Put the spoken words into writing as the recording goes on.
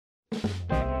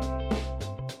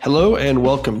Hello and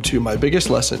welcome to My Biggest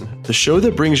Lesson, the show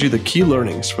that brings you the key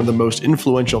learnings from the most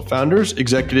influential founders,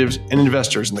 executives, and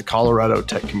investors in the Colorado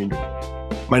tech community.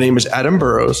 My name is Adam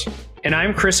Burrows. And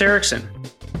I'm Chris Erickson.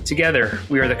 Together,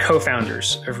 we are the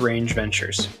co-founders of Range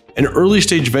Ventures, An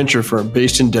early-stage venture firm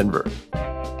based in Denver.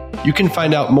 You can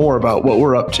find out more about what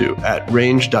we're up to at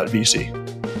range.vc.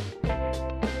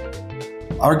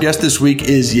 Our guest this week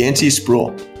is Yancey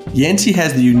Spruill. Yancey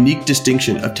has the unique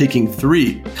distinction of taking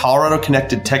 3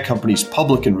 Colorado-connected tech companies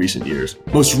public in recent years.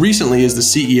 Most recently is the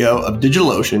CEO of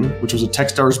DigitalOcean, which was a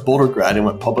Techstars Boulder grad and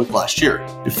went public last year.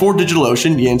 Before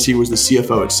DigitalOcean, Yancey was the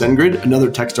CFO at SendGrid,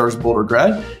 another Techstars Boulder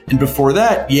grad. And before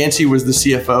that, Yancey was the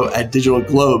CFO at Digital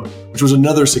Globe, which was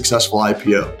another successful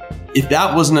IPO. If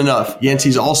that wasn't enough,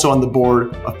 Yancey's also on the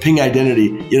board of Ping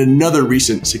Identity, yet another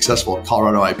recent successful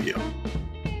Colorado IPO.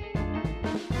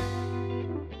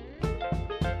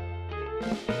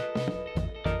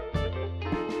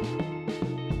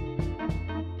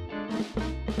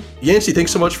 Yancey,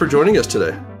 thanks so much for joining us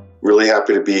today. Really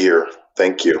happy to be here.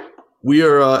 Thank you. We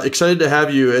are excited to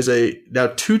have you as a now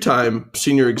 2-time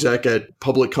senior exec at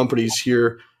public companies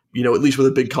here, at least with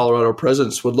a big Colorado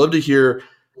presence. Would love to hear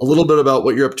a little bit about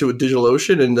what you're up to with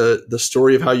DigitalOcean and the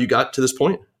story of how you got to this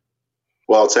point.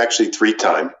 Well, it's actually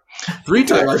 3-time.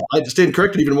 3-time. I stand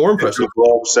corrected, even more impressive.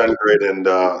 Globe, SendGrid, and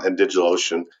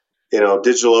DigitalOcean.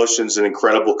 DigitalOcean's an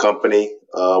incredible company.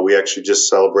 We actually just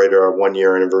celebrated our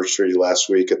 1-year anniversary last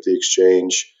week at the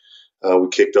exchange. We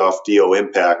kicked off DO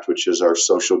Impact, which is our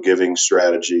social giving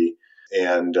strategy.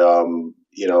 And,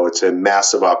 it's a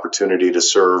massive opportunity to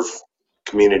serve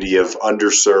community of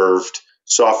underserved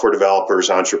software developers,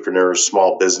 entrepreneurs,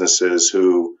 small businesses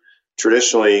who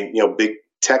traditionally, big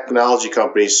technology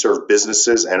companies serve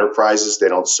businesses, enterprises. They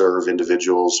don't serve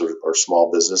individuals or small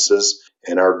businesses.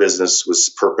 And our business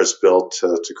was purpose-built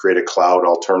to create a cloud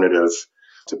alternative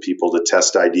to people to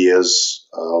test ideas,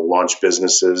 launch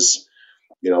businesses,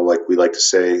 like we like to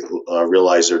say,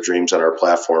 realize their dreams on our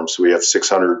platform. So we have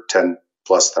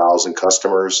 610,000+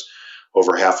 customers,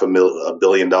 over $500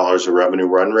 million of revenue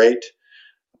run rate.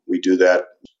 We do that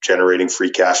generating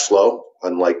free cash flow,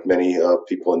 unlike many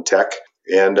people in tech.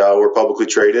 And we're publicly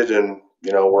traded, and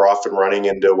we're off and running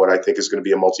into what I think is going to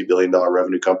be a multi-billion-dollar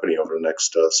revenue company over the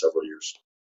next several years.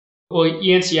 Well,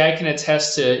 Yancey, I can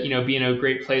attest to being a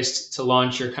great place to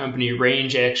launch your company.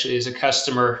 Range actually is a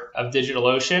customer of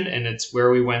DigitalOcean, and it's where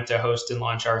we went to host and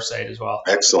launch our site as well.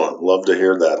 Excellent, love to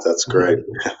hear that. That's great.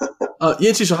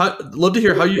 Yancey, so love to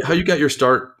hear how you got your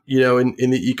start, in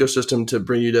the ecosystem to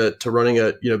bring you to running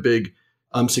a big,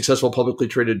 successful publicly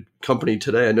traded company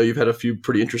today. I know you've had a few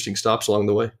pretty interesting stops along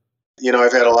the way.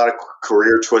 I've had a lot of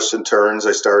career twists and turns.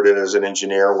 I started as an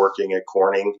engineer working at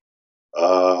Corning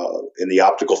in the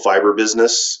optical fiber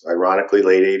business. Ironically,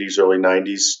 late 80s, early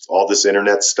 90s, all this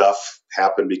internet stuff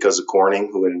happened because of Corning,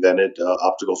 who invented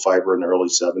optical fiber in the early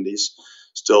 70s.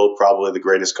 Still probably the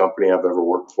greatest company I've ever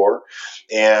worked for.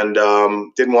 And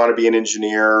didn't want to be an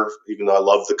engineer, even though I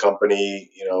loved the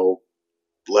company,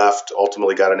 left,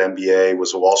 ultimately got an MBA,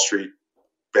 was a Wall Street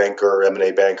banker,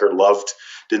 M&A banker,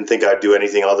 didn't think I'd do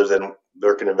anything other than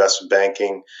work in investment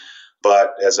banking.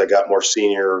 But as I got more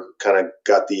senior, kind of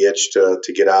got the itch to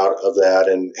get out of that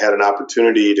and had an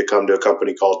opportunity to come to a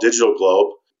company called Digital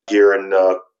Globe here in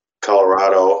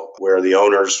Colorado, where the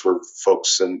owners were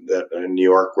folks in New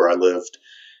York where I lived.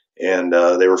 And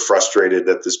they were frustrated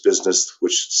that this business,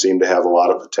 which seemed to have a lot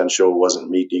of potential, wasn't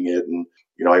meeting it. And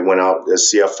I went out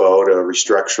as CFO to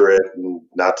restructure it and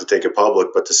not to take it public,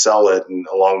 but to sell it. And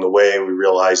along the way, we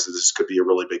realized that this could be a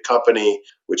really big company,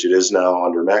 which it is now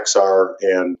under Maxar,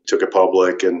 and took it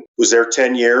public and was there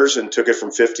 10 years and took it from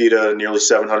 50 to nearly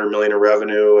 700 million in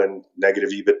revenue and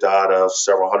negative EBITDA to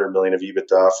several hundred million of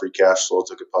EBITDA, free cash flow,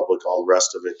 took it public, all the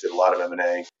rest of it, did a lot of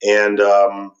M&A. And,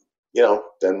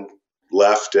 then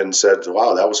left and said,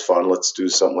 wow, that was fun. Let's do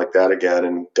something like that again,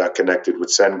 and got connected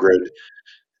with SendGrid.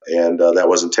 And that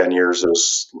wasn't 10 years. It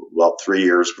was about 3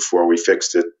 years before we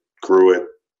fixed it, grew it,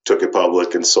 took it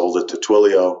public, and sold it to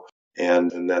Twilio.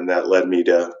 And then that led me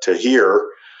to here,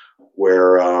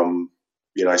 where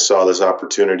I saw this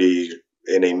opportunity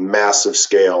in a massive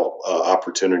scale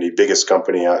opportunity, biggest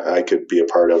company I could be a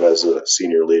part of as a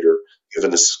senior leader, given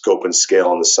the scope and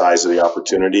scale and the size of the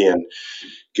opportunity. And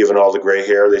given all the gray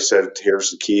hair, they said,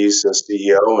 here's the keys as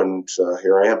CEO, and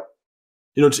here I am.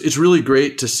 It's really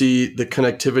great to see the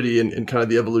connectivity and kind of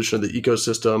the evolution of the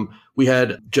ecosystem. We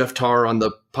had Jeff Tarr on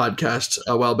the podcast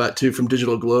a while back too from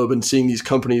Digital Globe, and seeing these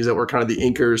companies that were kind of the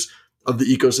anchors of the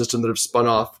ecosystem that have spun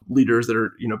off leaders that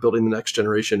are, building the next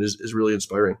generation is really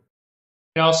inspiring.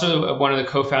 And also, one of the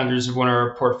co-founders of one of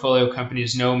our portfolio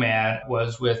companies, Nomad,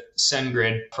 was with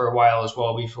SendGrid for a while as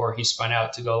well before he spun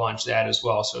out to go launch that as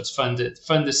well. So it's fun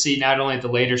to see not only at the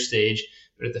later stage,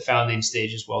 but at the founding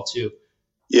stage as well too.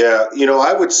 Yeah,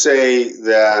 I would say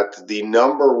that the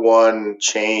number one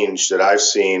change that I've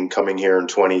seen coming here in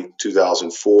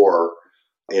 2004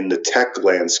 in the tech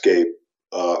landscape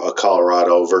of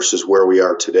Colorado versus where we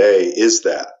are today is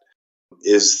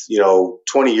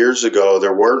 20 years ago,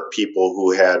 there weren't people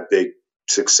who had big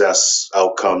success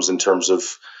outcomes in terms of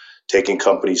taking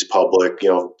companies public.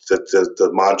 The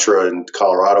mantra in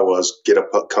Colorado was get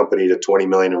a company to 20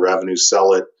 million in revenue,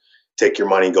 sell it, take your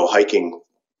money, go hiking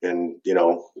and,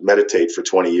 meditate for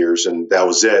 20 years. And that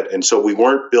was it. And so we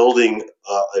weren't building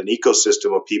an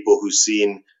ecosystem of people who've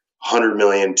seen 100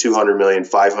 million, 200 million,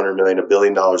 500 million, $1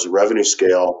 billion of revenue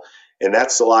scale. And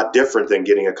that's a lot different than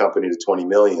getting a company to 20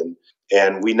 million.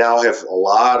 And we now have a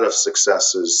lot of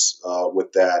successes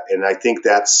with that. And I think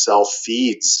that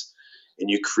self-feeds and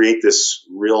you create this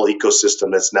real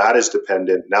ecosystem that's not as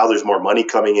dependent. Now there's more money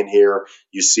coming in here.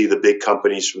 You see the big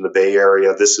companies from the Bay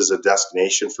Area. This is a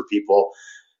destination for people.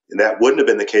 And that wouldn't have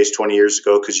been the case 20 years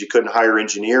ago because you couldn't hire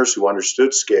engineers who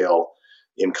understood scale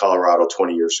in Colorado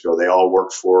 20 years ago. They all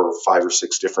worked for 5 or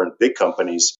 6 different big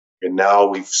companies. And now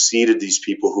we've seeded these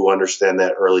people who understand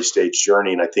that early stage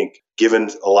journey. And I think given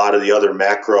a lot of the other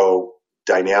macro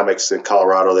dynamics in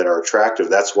Colorado that are attractive,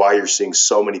 that's why you're seeing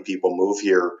so many people move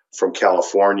here from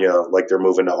California, like they're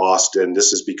moving to Austin.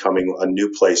 This is becoming a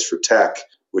new place for tech,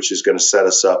 which is going to set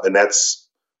us up. And that's,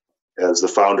 as the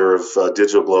founder of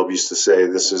Digital Globe used to say,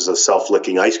 this is a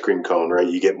self-licking ice cream cone, right?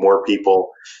 You get more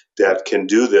people that can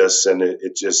do this and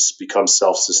it just becomes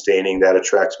self-sustaining. That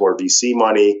attracts more VC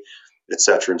money, et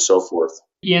cetera, and so forth.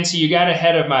 Yancey, you got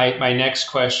ahead of my next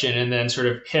question and then sort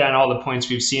of hit on all the points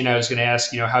we've seen. I was going to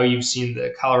ask, how you've seen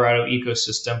the Colorado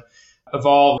ecosystem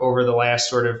evolve over the last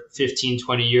sort of 15,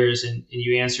 20 years, and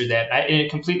you answered that. And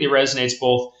it completely resonates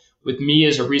both with me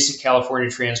as a recent California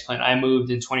transplant. I moved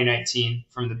in 2019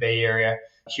 from the Bay Area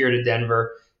here to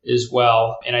Denver as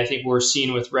well. And I think we're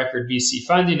seeing with record VC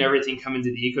funding, everything coming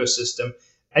to the ecosystem.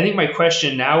 I think my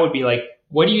question now would be like,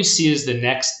 what do you see as the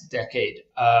next decade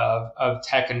of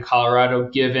tech in Colorado,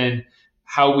 given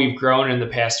how we've grown in the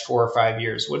past 4 or 5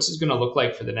 years? What's this going to look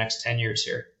like for the next 10 years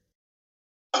here?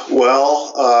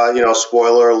 Well,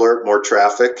 spoiler alert, more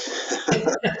traffic,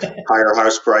 higher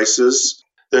house prices.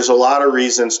 There's a lot of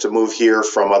reasons to move here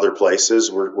from other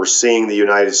places. We're seeing the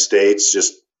United States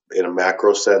just in a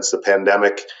macro sense. The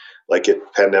pandemic,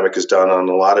 pandemic has done on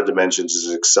a lot of dimensions,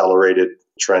 has accelerated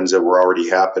trends that were already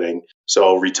happening.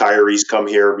 So retirees come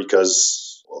here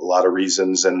because a lot of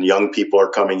reasons, and young people are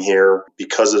coming here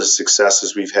because of the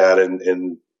successes we've had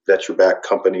in venture-backed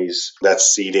companies. That's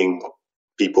seeding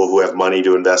people who have money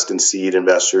to invest in seed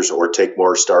investors or take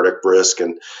more startup risk.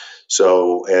 And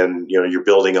you're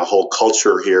building a whole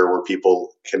culture here where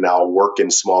people can now work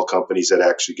in small companies that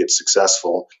actually get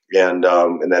successful. And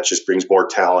that just brings more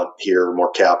talent here,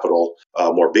 more capital,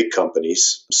 more big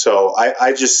companies. So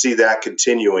I just see that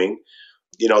continuing.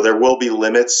 There will be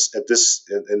limits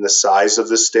in the size of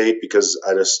the state because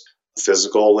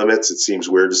physical limits. It seems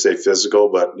weird to say physical,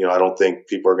 but I don't think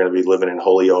people are going to be living in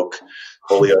Holyoke.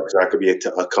 Holyoke's not going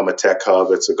to become a tech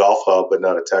hub. It's a golf hub, but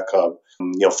not a tech hub.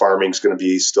 Farming is going to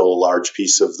be still a large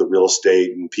piece of the real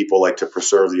estate, and people like to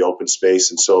preserve the open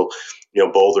space. And so,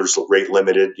 Boulder's rate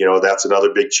limited. That's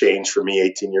another big change for me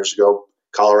 18 years ago.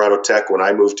 Colorado Tech, when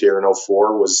I moved here in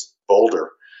 2004, was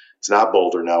Boulder. It's not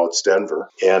Boulder now, it's Denver.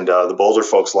 And the Boulder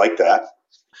folks like that.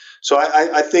 So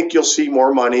I think you'll see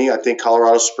more money. I think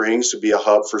Colorado Springs would be a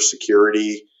hub for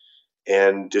security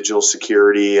and digital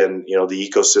security and,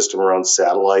 the ecosystem around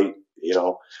satellite,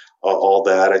 all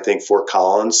that. I think Fort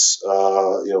Collins, a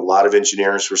lot of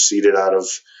engineers were seeded out of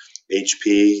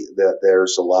HP, that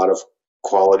there's a lot of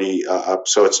quality.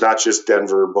 So it's not just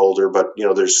Denver, Boulder, but,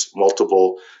 there's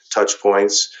multiple touch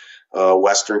points.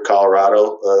 Western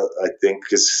Colorado, I think,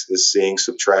 is seeing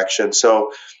some traction.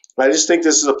 So I just think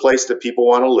this is a place that people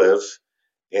want to live.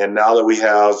 And now that we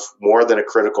have more than a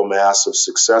critical mass of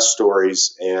success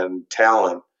stories and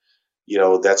talent,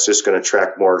 that's just going to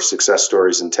attract more success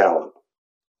stories and talent.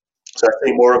 So I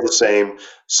think more of the same,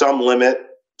 some limit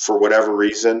for whatever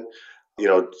reason.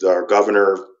 Our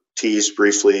governor teased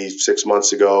briefly 6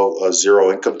 months ago a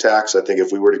zero income tax. I think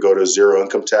if we were to go to a zero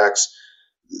income tax,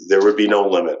 there would be no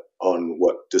limit on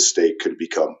what this state could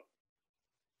become.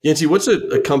 Yancey, what's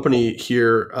a company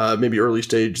here, maybe early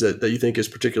stage, that you think is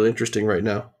particularly interesting right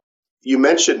now? You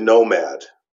mentioned Nomad,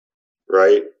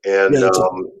 right? And,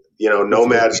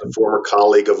 Nomad is a former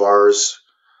colleague of ours,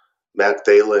 Matt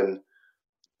Thalen,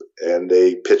 and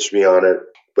they pitched me on it.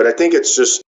 But I think it's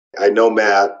just, I know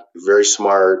Matt, very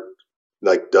smart,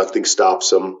 like nothing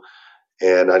stops him.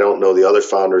 And I don't know the other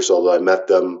founders, although I met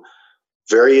them.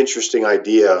 Very interesting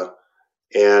idea.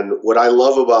 And what I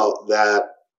love about that,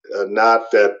 not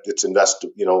that it's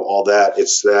all that,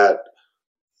 it's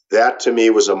that to me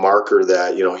was a marker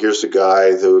that, here's a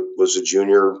guy who was a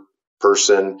junior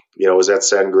person, was at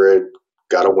SendGrid,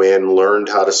 got a win, learned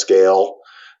how to scale,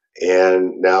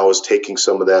 and now is taking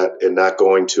some of that and not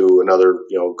going to another,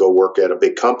 go work at a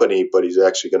big company, but he's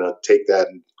actually going to take that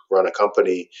and run a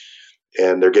company,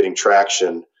 and they're getting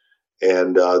traction.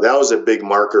 And that was a big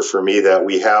marker for me that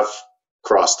we have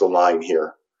crossed the line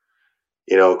here,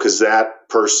 because that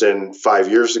person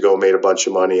 5 years ago made a bunch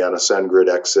of money on a SendGrid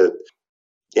exit,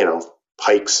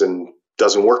 hikes and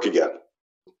doesn't work again.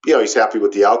 He's happy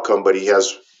with the outcome, but he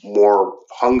has more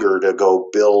hunger to go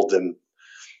build and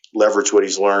leverage what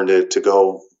he's learned to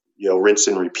go, rinse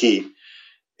and repeat.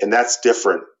 And that's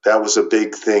different. That was a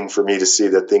big thing for me to see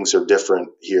that things are different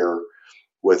here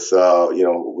with,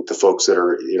 with the folks that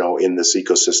are, in this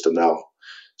ecosystem now.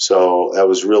 So that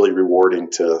was really rewarding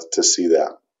to see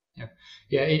that.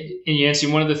 Yeah, and Yancey,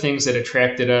 one of the things that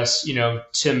attracted us,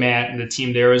 to Matt and the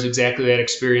team there was exactly that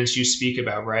experience you speak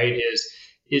about, right?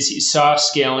 Is he saw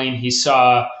scaling, he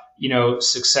saw,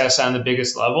 success on the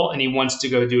biggest level, and he wants to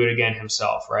go do it again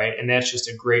himself, right? And that's just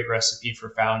a great recipe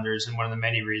for founders, and one of the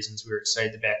many reasons we were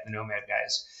excited to back the Nomad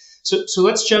guys. So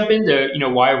let's jump into,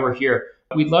 why we're here.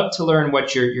 We'd love to learn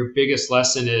what your biggest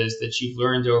lesson is that you've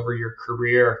learned over your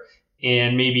career,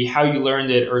 and maybe how you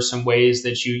learned it or some ways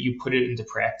that you put it into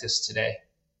practice today.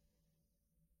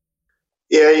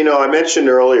 Yeah, I mentioned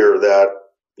earlier that,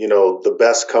 the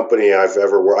best company I've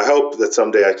ever worked. I hope that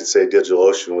someday I could say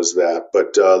DigitalOcean was that,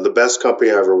 but the best company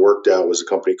I ever worked at was a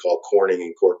company called Corning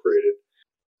Incorporated.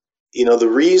 The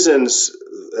reasons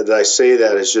that I say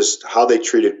that is just how they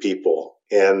treated people.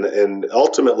 And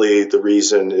ultimately the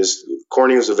reason is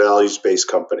Corning is a values-based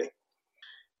company.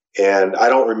 And I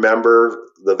don't remember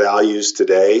the values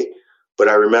today, but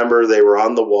I remember they were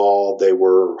on the wall. They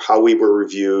were how we were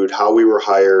reviewed, how we were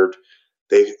hired.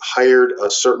 They hired a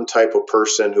certain type of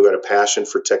person who had a passion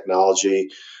for technology,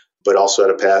 but also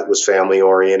was family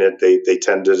oriented. They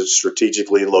tended to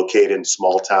strategically locate in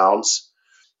small towns.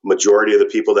 Majority of the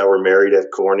people that were married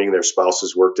at Corning, their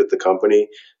spouses worked at the company.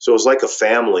 So it was like a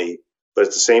family, but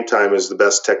at the same time, it was the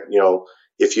best tech.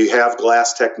 If you have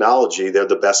glass technology, they're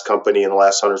the best company in the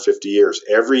last 150 years.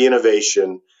 Every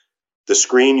innovation, the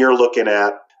screen you're looking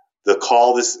at, the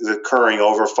call this is occurring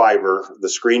over fiber, the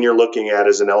screen you're looking at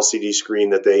is an LCD screen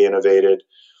that they innovated.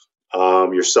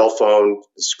 Your cell phone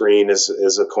screen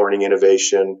is a Corning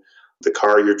innovation. The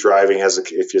car you're driving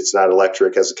if it's not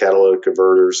electric, has a catalytic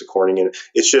converter. It's a Corning.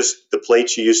 It's just the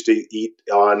plates you used to eat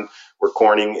on were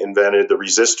Corning invented. The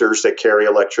resistors that carry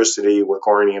electricity were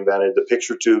Corning invented. The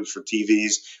picture tubes for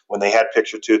TVs when they had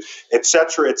picture tubes, et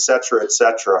cetera, et cetera, et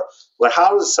cetera. Well,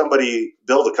 how does somebody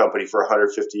build a company for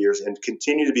 150 years and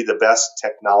continue to be the best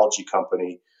technology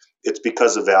company? It's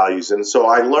because of values. And so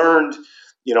I learned.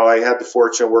 I had the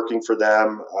fortune of working for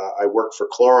them. I worked for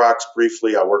Clorox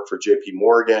briefly. I worked for JP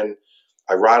Morgan.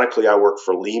 Ironically, I worked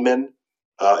for Lehman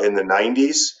in the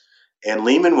 90s. And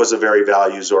Lehman was a very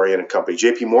values-oriented company.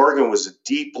 JP Morgan was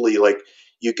deeply,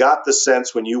 you got the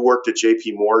sense when you worked at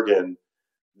JP Morgan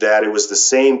that it was the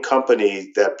same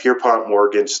company that Pierpont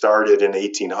Morgan started in the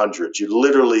 1800s.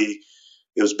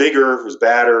 It was bigger, it was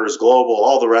badder, it was global,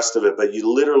 all the rest of it, but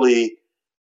you literally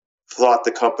thought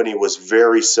the company was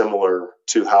very similar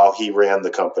to how he ran the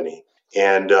company.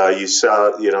 And you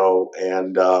saw,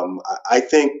 I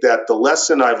think that the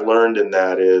lesson I've learned in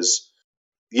that is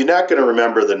you're not going to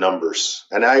remember the numbers.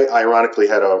 And I ironically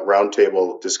had a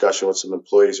roundtable discussion with some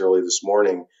employees early this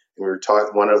morning. And we were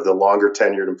talking, one of the longer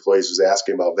tenured employees was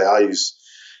asking about values.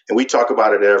 And we talk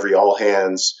about it at every all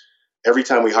hands. Every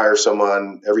time we hire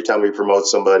someone, every time we promote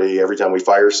somebody, every time we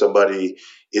fire somebody,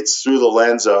 it's through the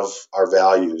lens of our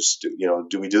values.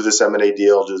 Do we do this M&A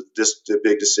deal? Do this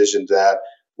big decision, that?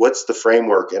 What's the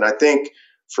framework? And I think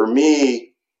for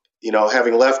me,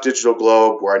 having left Digital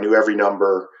Globe where I knew every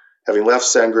number, having left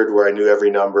SendGrid where I knew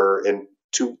every number, and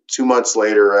two months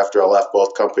later after I left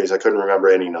both companies, I couldn't remember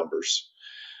any numbers.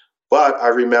 But I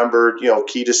remembered,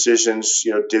 key decisions,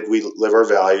 did we live our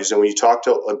values? And when you talk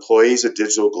to employees at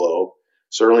Digital Globe,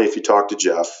 certainly if you talk to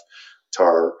Jeff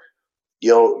Tarr,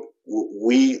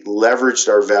 we leveraged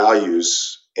our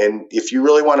values. And if you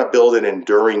really want to build an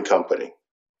enduring company,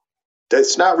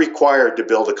 that's not required to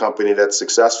build a company that's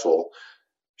successful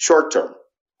short term.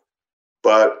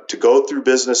 But to go through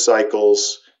business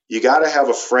cycles, you got to have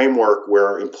a framework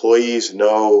where employees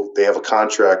know they have a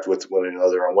contract with one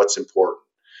another on what's important.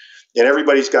 And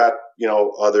everybody's got,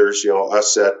 others,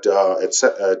 us at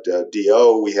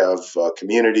DO, we have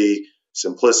community,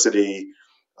 simplicity,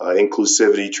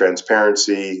 inclusivity,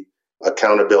 transparency,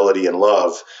 accountability, and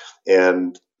love.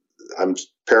 And I'm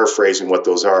paraphrasing what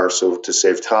those are, so to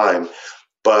save time,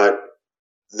 but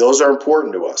those are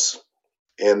important to us.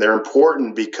 And they're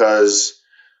important because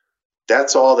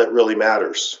that's all that really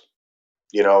matters.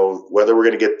 Whether we're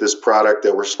going to get this product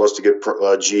that we're supposed to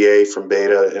get GA from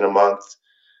beta in a month,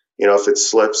 if it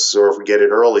slips or if we get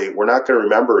it early, we're not going to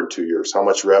remember in 2 years how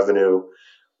much revenue.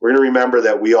 We're going to remember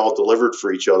that we all delivered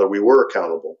for each other. We were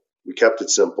accountable. We kept it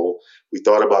simple. We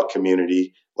thought about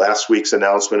community. Last week's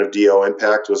announcement of DO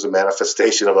Impact was a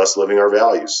manifestation of us living our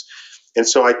values. And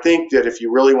so I think that if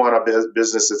you really want a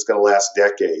business that's going to last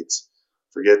decades,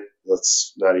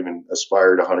 let's not even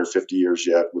aspire to 150 years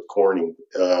yet with Corning.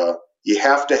 You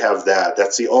have to have that.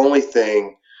 That's the only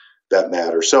thing that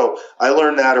matters. So I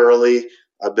learned that early.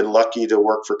 I've been lucky to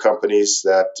work for companies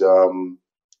that,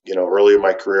 early in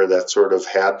my career that sort of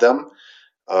had them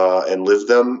and lived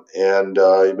them. And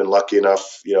I've been lucky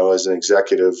enough, as an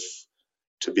executive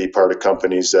to be part of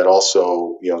companies that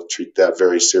also, treat that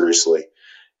very seriously.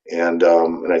 And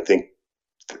I think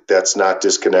that's not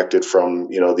disconnected from,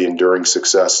 the enduring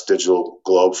success Digital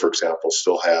Globe, for example,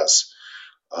 still has.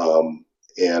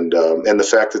 And the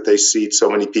fact that they seed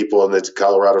so many people in the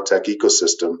Colorado tech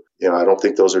ecosystem, I don't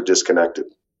think those are disconnected.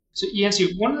 So,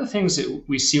 Yancey, one of the things that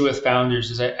we see with founders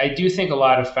is I do think a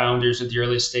lot of founders at the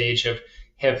early stage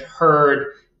have heard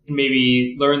and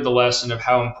maybe learned the lesson of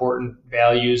how important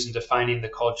values and defining the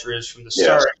culture is from the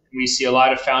start. Yes. We see a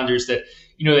lot of founders that,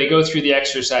 they go through the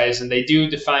exercise and they do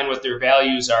define what their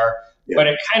values are, but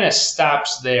it kind of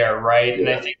stops there, right? And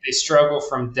I think they struggle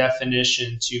from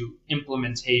definition to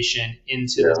implementation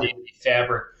into the daily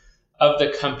fabric of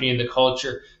the company and the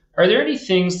culture. Are there any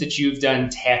things that you've done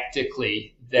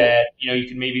tactically that you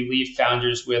can maybe leave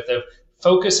founders with of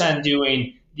focus on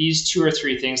doing these 2 or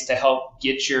 3 things to help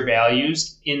get your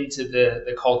values into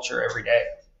the culture every day?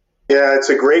 Yeah, it's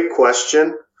a great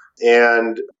question.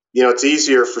 And, it's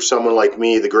easier for someone like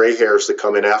me, the gray hairs that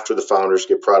come in after the founders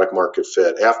get product market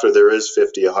fit, after there is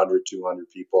 50, 100, 200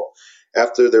 people,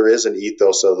 after there is an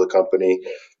ethos of the company,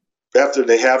 after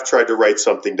they have tried to write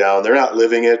something down. They're not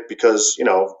living it because,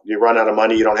 you run out of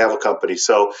money, you don't have a company.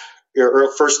 So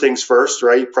first things first,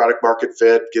 right? Product market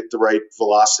fit, get the right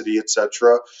velocity,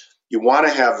 etc. You want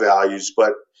to have values,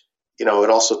 but, it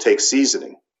also takes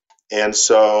seasoning. And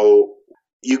so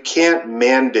you can't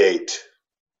mandate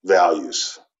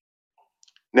values.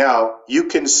 Now, you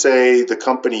can say the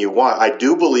company you want. I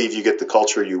do believe you get the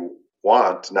culture you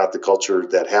want, not the culture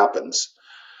that happens.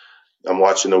 I'm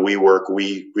watching the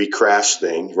We Crash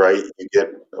thing, right? You get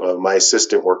my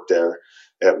assistant worked there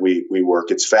at We Work.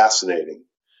 It's fascinating.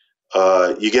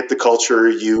 You get the culture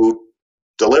you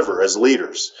deliver as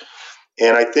leaders.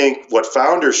 And I think what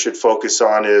founders should focus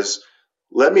on is,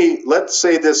 let's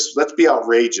say this, let's be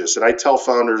outrageous. And I tell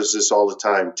founders this all the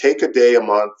time: take a day a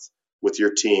month with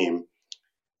your team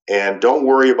and don't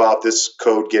worry about this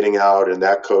code getting out and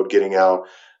that code getting out.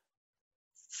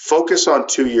 Focus on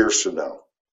 2 years from now.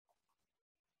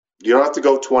 You don't have to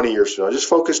go 20 years from now. Just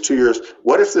focus 2 years.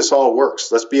 What if this all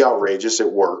works? Let's be outrageous.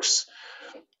 It works.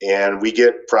 And we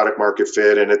get product market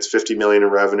fit and it's 50 million in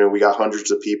revenue. We got hundreds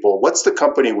of people. What's the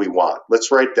company we want?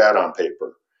 Let's write that on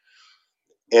paper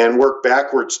and work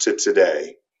backwards to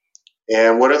today.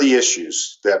 And what are the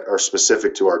issues that are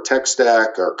specific to our tech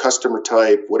stack, our customer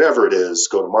type, whatever it is,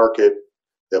 go to market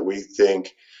that we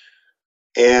think.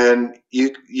 And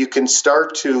you can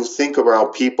start to think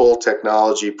about people,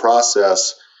 technology,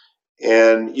 process,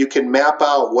 and you can map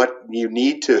out what you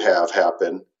need to have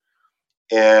happen.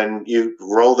 And you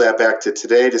roll that back to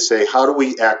today to say, how do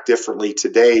we act differently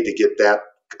today to get that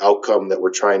outcome that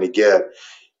we're trying to get?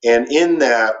 And in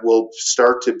that will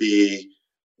start to be,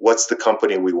 what's the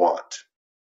company we want?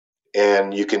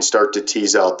 And you can start to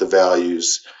tease out the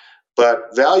values.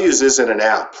 But values isn't an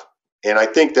app. And I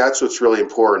think that's what's really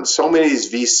important. So many of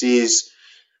these VCs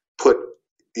put,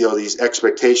 these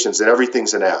expectations that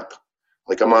everything's an app.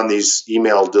 Like I'm on these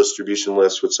email distribution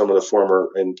lists with some of the former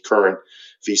and current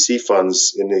VC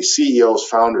funds, and the CEOs,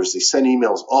 founders, they send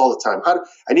emails all the time.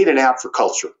 I need an app for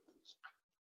culture.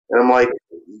 And I'm like,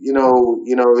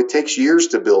 it takes years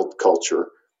to build culture.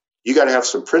 You got to have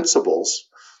some principles.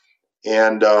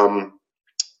 And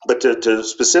but to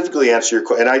specifically answer your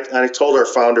question, and I told our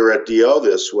founder at DO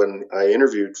this when I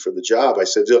interviewed for the job. I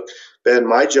said, look, Ben,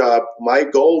 my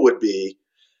goal would be,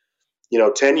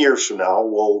 10 years from now,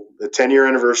 the 10-year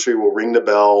anniversary, we'll ring the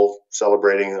bell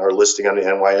celebrating our listing on the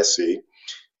NYSE,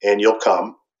 and you'll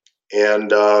come,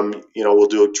 And, we'll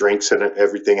do drinks and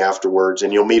everything afterwards.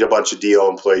 And you'll meet a bunch of DO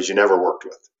employees you never worked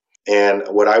with. And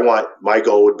what my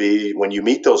goal would be when you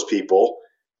meet those people,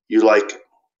 you're like,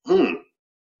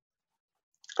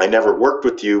 I never worked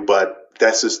with you, but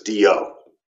this is DO.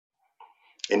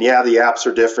 And yeah, the apps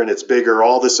are different. It's bigger,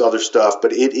 all this other stuff,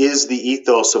 but it is the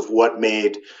ethos of what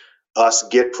made us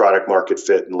get product market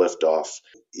fit and lift off.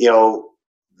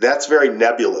 That's very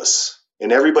nebulous,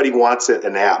 and everybody wants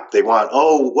an app. They want,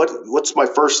 what's my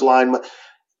first line?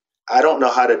 I don't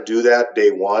know how to do that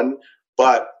day one,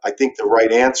 but I think the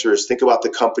right answer is think about the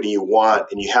company you want,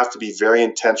 and you have to be very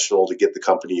intentional to get the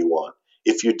company you want.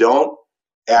 If you don't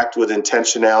act with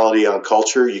intentionality on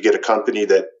culture, you get a company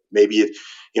that maybe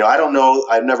I don't know.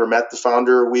 I've never met the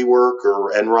founder of WeWork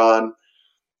or Enron,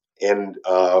 and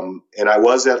I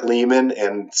was at Lehman,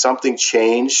 and something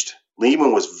changed.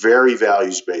 Lehman was very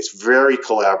values based, very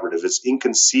collaborative. It's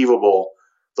inconceivable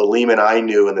the Lehman I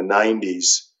knew in the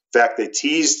 90s. In fact, they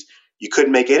teased you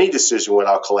couldn't make any decision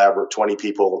without 20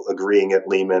 people agreeing at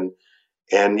Lehman,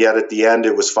 and yet at the end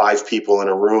it was 5 people in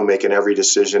a room making every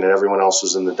decision, and everyone else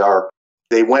was in the dark.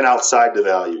 They went outside the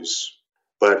values.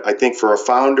 But I think for a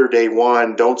founder day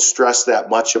one, don't stress that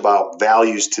much about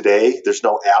values today. There's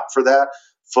no app for that.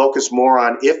 Focus more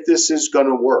on if this is going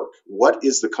to work, what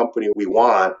is the company we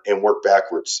want, and work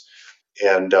backwards,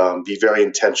 and be very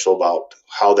intentional about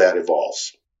how that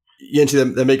evolves. Yancey,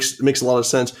 that makes a lot of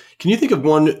sense. Can you think of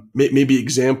one maybe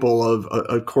example of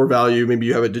a core value? Maybe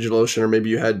you have at DigitalOcean, or maybe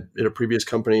you had at a previous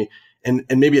company, and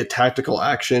maybe a tactical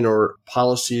action or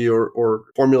policy or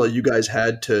formula you guys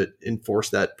had to enforce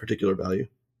that particular value?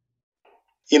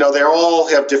 They all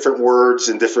have different words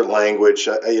and different language.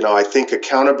 I think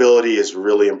accountability is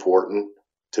really important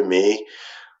to me.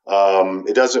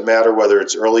 It doesn't matter whether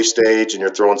it's early stage and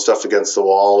you're throwing stuff against the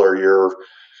wall, or you're,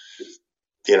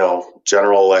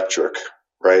 General Electric,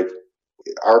 right?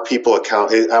 Our people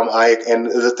account. And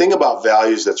the thing about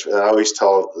values I always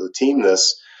tell the team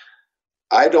this,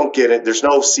 I don't get it. There's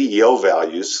no CEO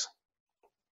values,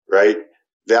 right?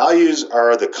 Values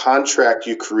are the contract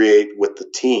you create with the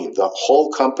team, the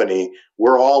whole company.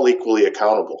 We're all equally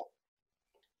accountable.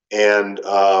 And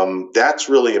that's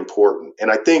really important.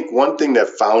 And I think one thing that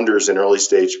founders in early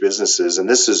stage businesses, and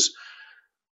this is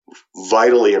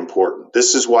vitally important,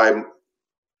 this is why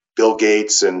Bill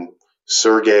Gates and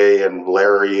Sergey and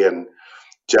Larry and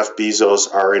Jeff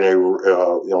Bezos are in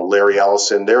Larry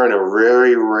Ellison, they're in a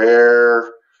very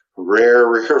rare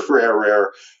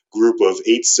group of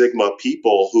 8 Sigma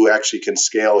people who actually can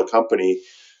scale a company.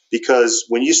 Because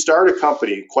when you start a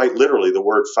company, quite literally, the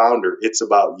word founder, it's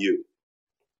about you.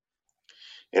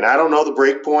 And I don't know the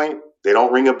break point. They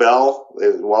don't ring a bell.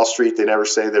 Wall Street, they never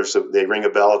say they ring a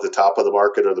bell at the top of the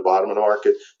market or the bottom of the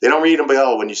market. They don't ring a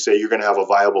bell when you say you're going to have a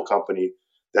viable company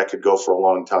that could go for a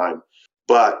long time.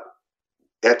 But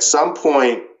at some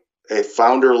point, a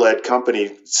founder-led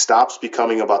company stops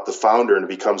becoming about the founder and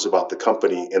becomes about the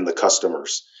company and the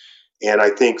customers. And I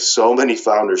think so many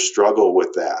founders struggle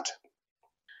with that.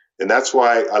 And that's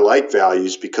why I like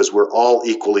values, because we're all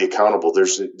equally accountable.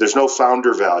 There's no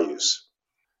founder values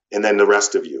and then the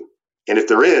rest of you. And if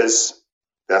there is,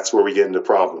 that's where we get into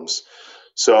problems.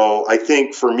 So I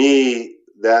think for me,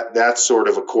 that's sort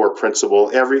of a core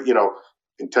principle.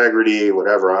 Integrity,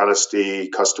 whatever, honesty,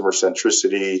 customer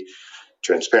centricity,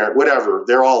 transparent, whatever,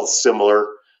 they're all similar.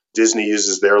 Disney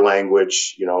uses their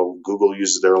language, Google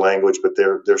uses their language, but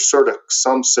there's sort of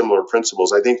some similar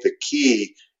principles. I think the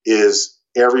key is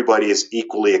everybody is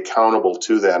equally accountable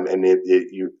to them, and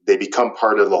they become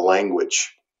part of the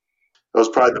language. That was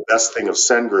probably the best thing of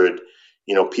SendGrid.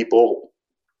 People,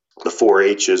 the 4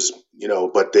 H's,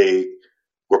 but they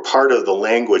were part of the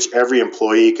language. Every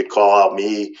employee could call out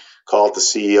me, call out the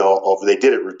CEO. They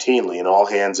did it routinely in all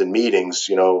hands and meetings.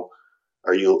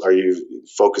 Are you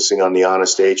focusing on the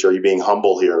honest H? Are you being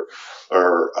humble here?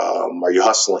 Or are you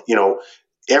hustling?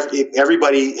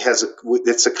 Everybody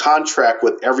it's a contract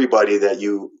with everybody that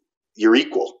you're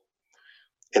equal.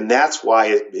 And that's why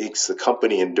it makes the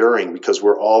company enduring, because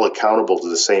we're all accountable to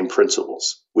the same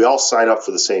principles. We all sign up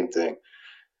for the same thing.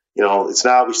 It's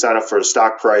not we sign up for a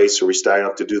stock price or we sign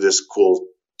up to do this cool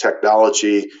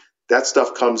technology. That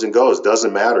stuff comes and goes.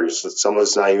 Doesn't matter. Some of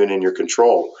it's not even in your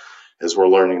control, as we're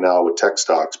learning now with tech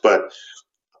stocks. But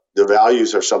the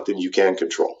values are something you can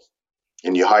control.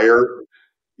 And you hire,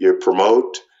 you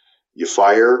promote, you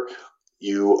fire.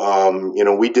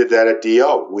 We did that at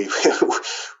DO.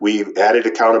 We added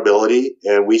accountability,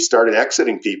 and we started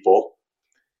exiting people.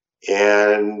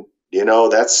 And,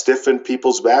 that stiffened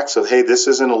people's backs of, hey, this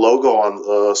isn't a logo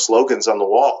on slogans on the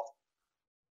wall.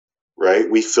 right?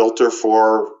 We filter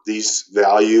for these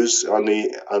values on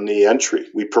the entry.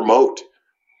 We promote.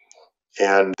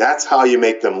 And that's how you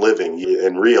make them living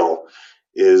and real,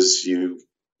 is you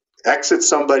exit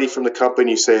somebody from the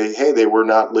company, you say, hey, they were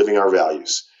not living our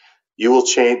values. You will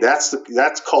change.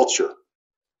 That's culture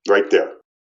right there.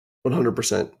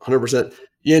 100%. 100%.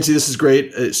 Yancey, this is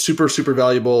great. Super, super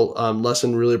valuable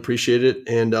lesson. Really appreciate it.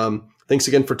 And thanks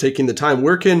again for taking the time.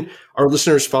 Where can our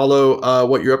listeners follow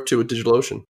what you're up to with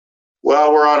DigitalOcean?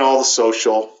 Well, we're on all the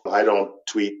social. I don't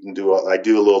tweet I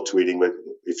do a little tweeting, but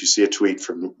if you see a tweet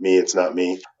from me, it's not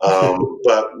me.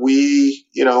 But we,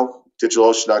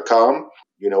 DigitalOcean.com,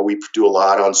 we do a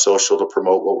lot on social to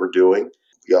promote what we're doing.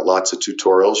 We got lots of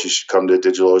tutorials. You should come to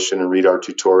DigitalOcean and read our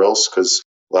tutorials, because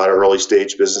a lot of early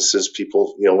stage businesses,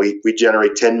 people, we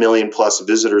generate 10 million plus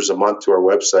visitors a month to our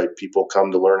website. People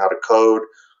come to learn how to code,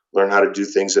 learn how to do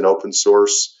things in open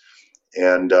source.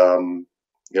 And,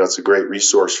 it's a great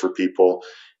resource for people.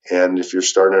 And if you're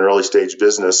starting an early stage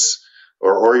business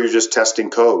or you're just testing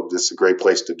code, this is a great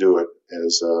place to do it,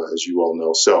 as you all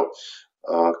know. So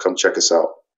come check us out.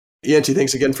 Yancey,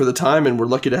 thanks again for the time. And we're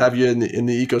lucky to have you in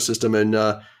the ecosystem,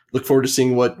 and look forward to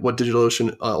seeing what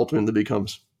DigitalOcean ultimately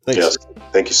becomes. Thanks. Yes.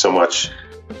 Thank you so much.